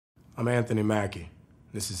I'm Anthony Mackie.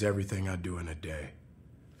 This is everything I do in a day.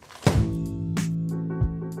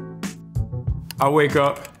 I wake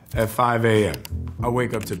up at 5 a.m. I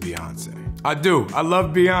wake up to Beyoncé. I do. I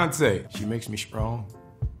love Beyoncé. She makes me strong.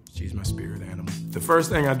 She's my spirit animal. The first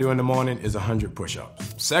thing I do in the morning is 100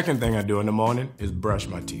 push-ups. Second thing I do in the morning is brush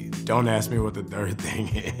my teeth. Don't ask me what the third thing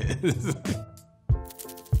is.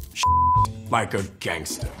 Like a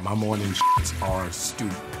gangster. My morning shits are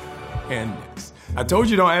stupendous. I told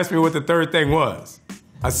you don't ask me what the third thing was.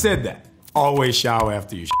 I said that. Always shower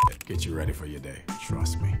after you shit. Get you ready for your day.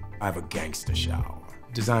 Trust me. I have a gangster shower.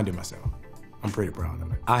 Designed it myself. I'm pretty proud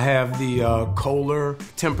of it. I have the Kohler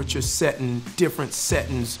temperature setting, different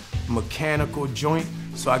settings, mechanical joint.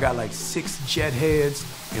 So I got like 6 jet heads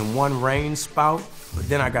and 1 rain spout, but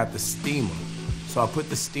then I got the steamer. So I put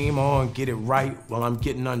the steam on, get it right while I'm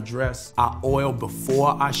getting undressed. I oil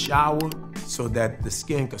before I shower so that the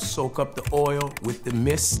skin can soak up the oil with the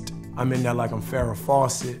mist. I'm in there like I'm Farrah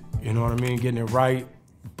Fawcett, you know what I mean? Getting it right,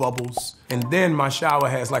 bubbles. And then my shower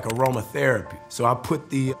has like aromatherapy. So I put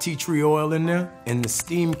the tea tree oil in there and the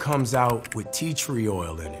steam comes out with tea tree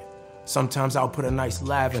oil in it. Sometimes I'll put a nice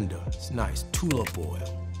lavender, it's nice. Tulip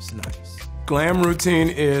oil, it's nice. Glam routine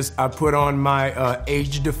is I put on my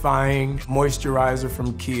age-defying moisturizer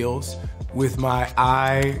from Kiehl's with my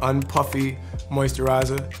eye unpuffy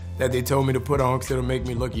moisturizer that they told me to put on because it'll make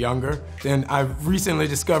me look younger. Then I've recently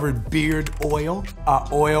discovered beard oil. I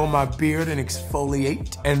oil my beard and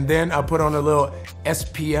exfoliate. And then I put on a little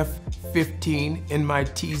SPF 15 in my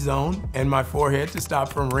T-zone and my forehead to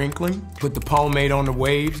stop from wrinkling. Put the pomade on the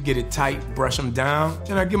waves, get it tight, brush them down.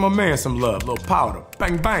 Then I give my man some love, a little powder,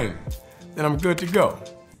 bang, bang. Then I'm good to go.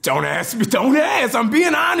 Don't ask me, don't ask. I'm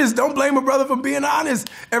being honest. Don't blame a brother for being honest.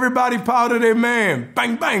 Everybody powder their man.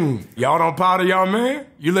 Bang, bang. Y'all don't powder y'all man?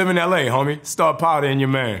 You live in LA, homie. Start powdering your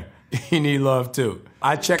man. He need love too.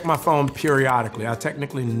 I check my phone periodically. I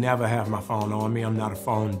technically never have my phone on me. I'm not a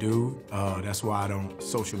phone dude. That's why I don't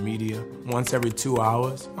social media. Once every 2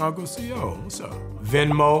 hours, I'll go see, yo, what's up?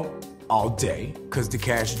 Venmo all day, because the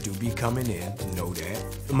cash do be coming in, know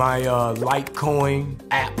that. My Litecoin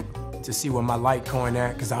app, to see where my Litecoin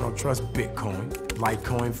at, because I don't trust Bitcoin.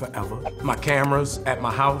 Litecoin forever. My cameras at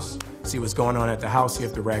my house, see what's going on at the house, see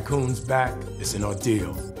if the raccoon's back. It's an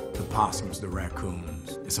ordeal. The possums, the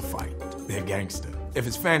raccoons, it's a fight. They're gangster. If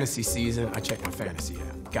it's fantasy season, I check my fantasy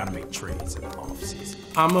app. Gotta make trades in the off season.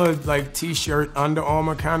 I'm a like t-shirt, Under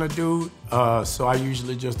Armour kind of dude, so I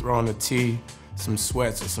usually just throw on a tee, some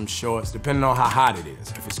sweats or some shorts, depending on how hot it is.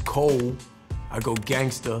 If it's cold, I go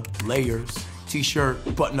gangster, layers.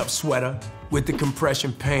 T-shirt, button-up sweater, with the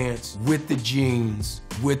compression pants, with the jeans,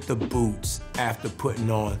 with the boots, after putting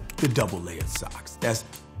on the double-layered socks. That's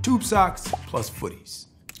tube socks plus footies.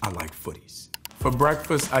 I like footies. For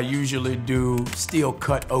breakfast, I usually do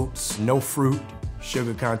steel-cut oats, no fruit.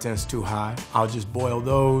 Sugar content's too high. I'll just boil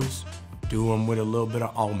those, do them with a little bit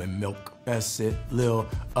of almond milk. That's it. Little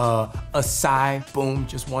acai, boom,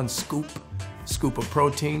 just 1 scoop. Scoop of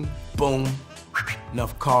protein, boom.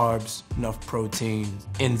 Enough carbs, enough protein,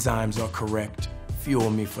 enzymes are correct, fuel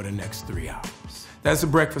me for the next 3 hours. That's the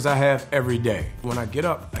breakfast I have every day. When I get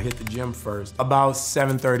up, I hit the gym first, about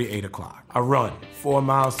 7:30, 8 o'clock. I run 4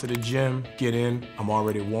 miles to the gym, get in, I'm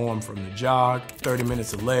already warm from the jog, 30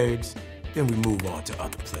 minutes of legs, then we move on to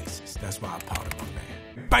other places. That's why I powder my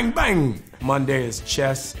man. Bang, bang! Monday is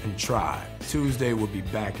chest and tri. Tuesday will be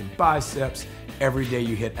back and biceps. Every day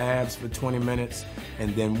you hit abs for 20 minutes,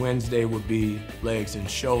 and then Wednesday would be legs and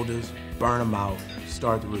shoulders, burn them out,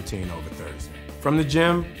 start the routine over Thursday. From the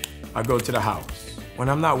gym, I go to the house. When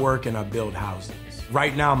I'm not working, I build houses.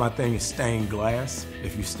 Right now, my thing is stained glass.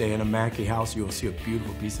 If you stay in a Mackie house, you'll see a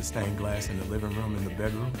beautiful piece of stained glass in the living room, in the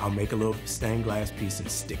bedroom. I'll make a little stained glass piece and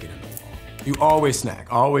stick it in the wall. You always snack.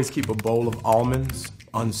 I always keep a bowl of almonds,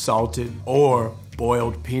 unsalted, or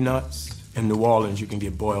boiled peanuts. In New Orleans, you can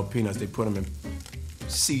get boiled peanuts. They put them in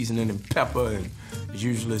seasoning and pepper, and there's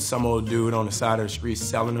usually some old dude on the side of the street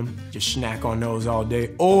selling them. Just snack on those all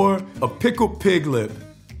day. Or a pickled pig lip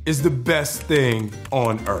is the best thing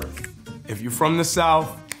on earth. If you're from the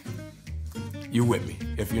South, you with me.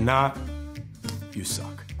 If you're not, you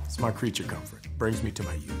suck. It's my creature comfort. Brings me to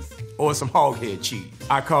my youth. Or some hog head cheese.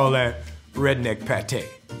 I call that redneck pate.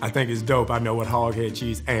 I think it's dope. I know what hog head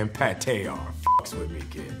cheese and pate are. Fucks with me,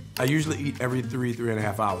 kid. I usually eat every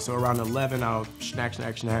 3.5 hours. So around 11, I'll snack,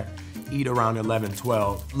 eat around 11,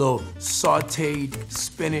 12. Little sauteed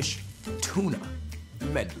spinach tuna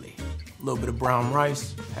medley. A little bit of brown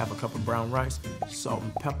rice, half a cup of brown rice, salt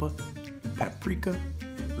and pepper, paprika,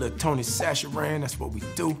 little Tony Sacharan, that's what we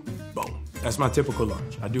do. Boom. That's my typical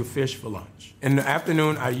lunch. I do fish for lunch. In the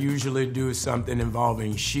afternoon, I usually do something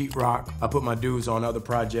involving sheetrock. I put my dudes on other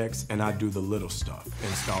projects, and I do the little stuff.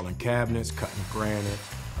 Installing cabinets, cutting granite,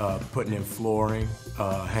 putting in flooring,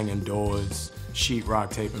 hanging doors, sheetrock,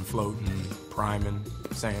 taping, floating, priming,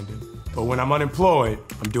 sanding. But when I'm unemployed,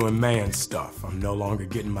 I'm doing man stuff. I'm no longer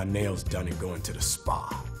getting my nails done and going to the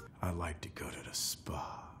spa. I like to go to the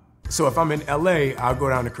spa. So if I'm in LA, I'll go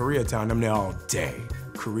down to Koreatown. I'm there all day.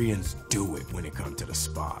 Koreans do it when it comes to the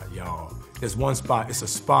spa, y'all. There's one spot, it's a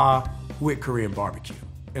spa with Korean barbecue.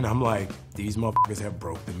 And I'm like, these motherfuckers have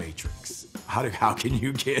broke the matrix. How can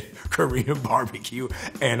you get Korean barbecue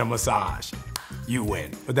and a massage? You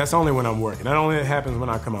win. But that's only when I'm working. That only happens when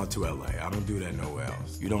I come out to LA. I don't do that nowhere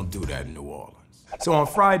else. You don't do that in New Orleans. So on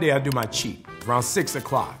Friday, I do my cheat. Around 6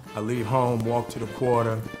 o'clock, I leave home, walk to the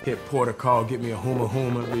quarter, hit Port of Call, get me a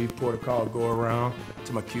huma, leave Port of Call, go around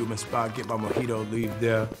to my Cuban spot, get my mojito, leave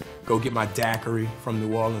there, go get my daiquiri from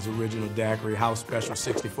New Orleans, original daiquiri, house special,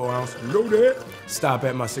 64 ounce, know that. Stop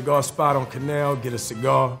at my cigar spot on Canal, get a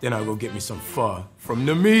cigar, then I'll go get me some pho from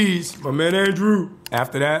Nemise, my man Andrew.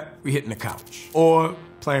 After that, we hitting the couch. Or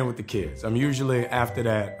playing with the kids. I'm usually, after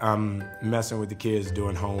that, I'm messing with the kids,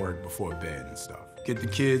 doing homework before bed and stuff. Get the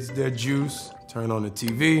kids their juice, turn on the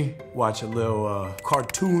TV, watch a little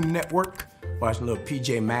Cartoon Network, watch a little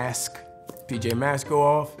PJ Masks. PJ Masks go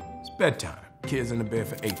off, it's bedtime. Kids in the bed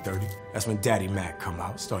for 8:30. That's when Daddy Mac come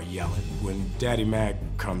out, start yelling. When Daddy Mac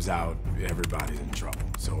comes out, everybody's in trouble.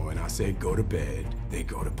 So when I say go to bed, they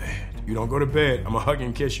go to bed. You don't go to bed, I'ma hug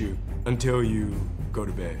and kiss you until you go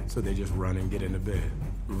to bed. So they just run and get into bed.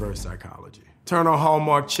 Reverse psychology. Turn on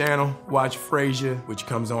Hallmark Channel, watch Frasier, which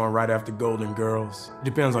comes on right after Golden Girls.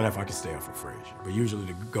 Depends on if I can stay up for Frasier, but usually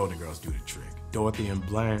the Golden Girls do the trick. Dorothy and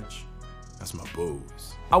Blanche, that's my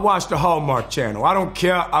boos. I watch the Hallmark Channel. I don't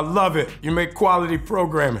care, I love it. You make quality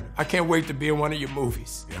programming. I can't wait to be in one of your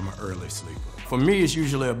movies. Yeah, I'm an early sleeper. For me, it's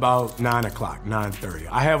usually about 9 o'clock, 9:30.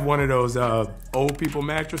 I have one of those old people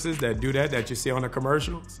mattresses that do that you see on the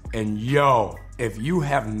commercials. And yo, if you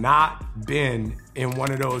have not been in one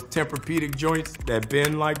of those Tempur-Pedic joints that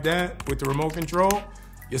bend like that with the remote control,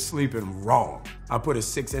 you're sleeping wrong. I put a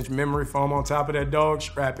 6-inch memory foam on top of that dog,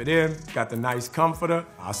 strap it in, got the nice comforter.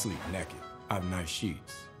 I sleep naked. I have nice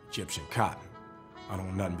sheets, Egyptian cotton. I don't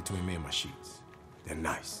want nothing between me and my sheets. They're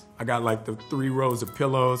nice. I got like the 3 rows of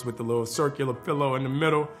pillows with the little circular pillow in the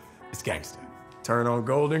middle. It's gangster. Turn on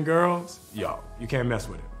Golden Girls, yo, you can't mess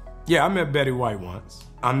with it. Yeah, I met Betty White once.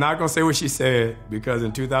 I'm not gonna say what she said because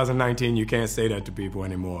in 2019, you can't say that to people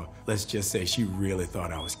anymore. Let's just say she really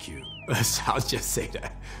thought I was cute. I'll just say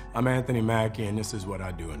that. I'm Anthony Mackie and this is what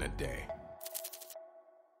I do in a day.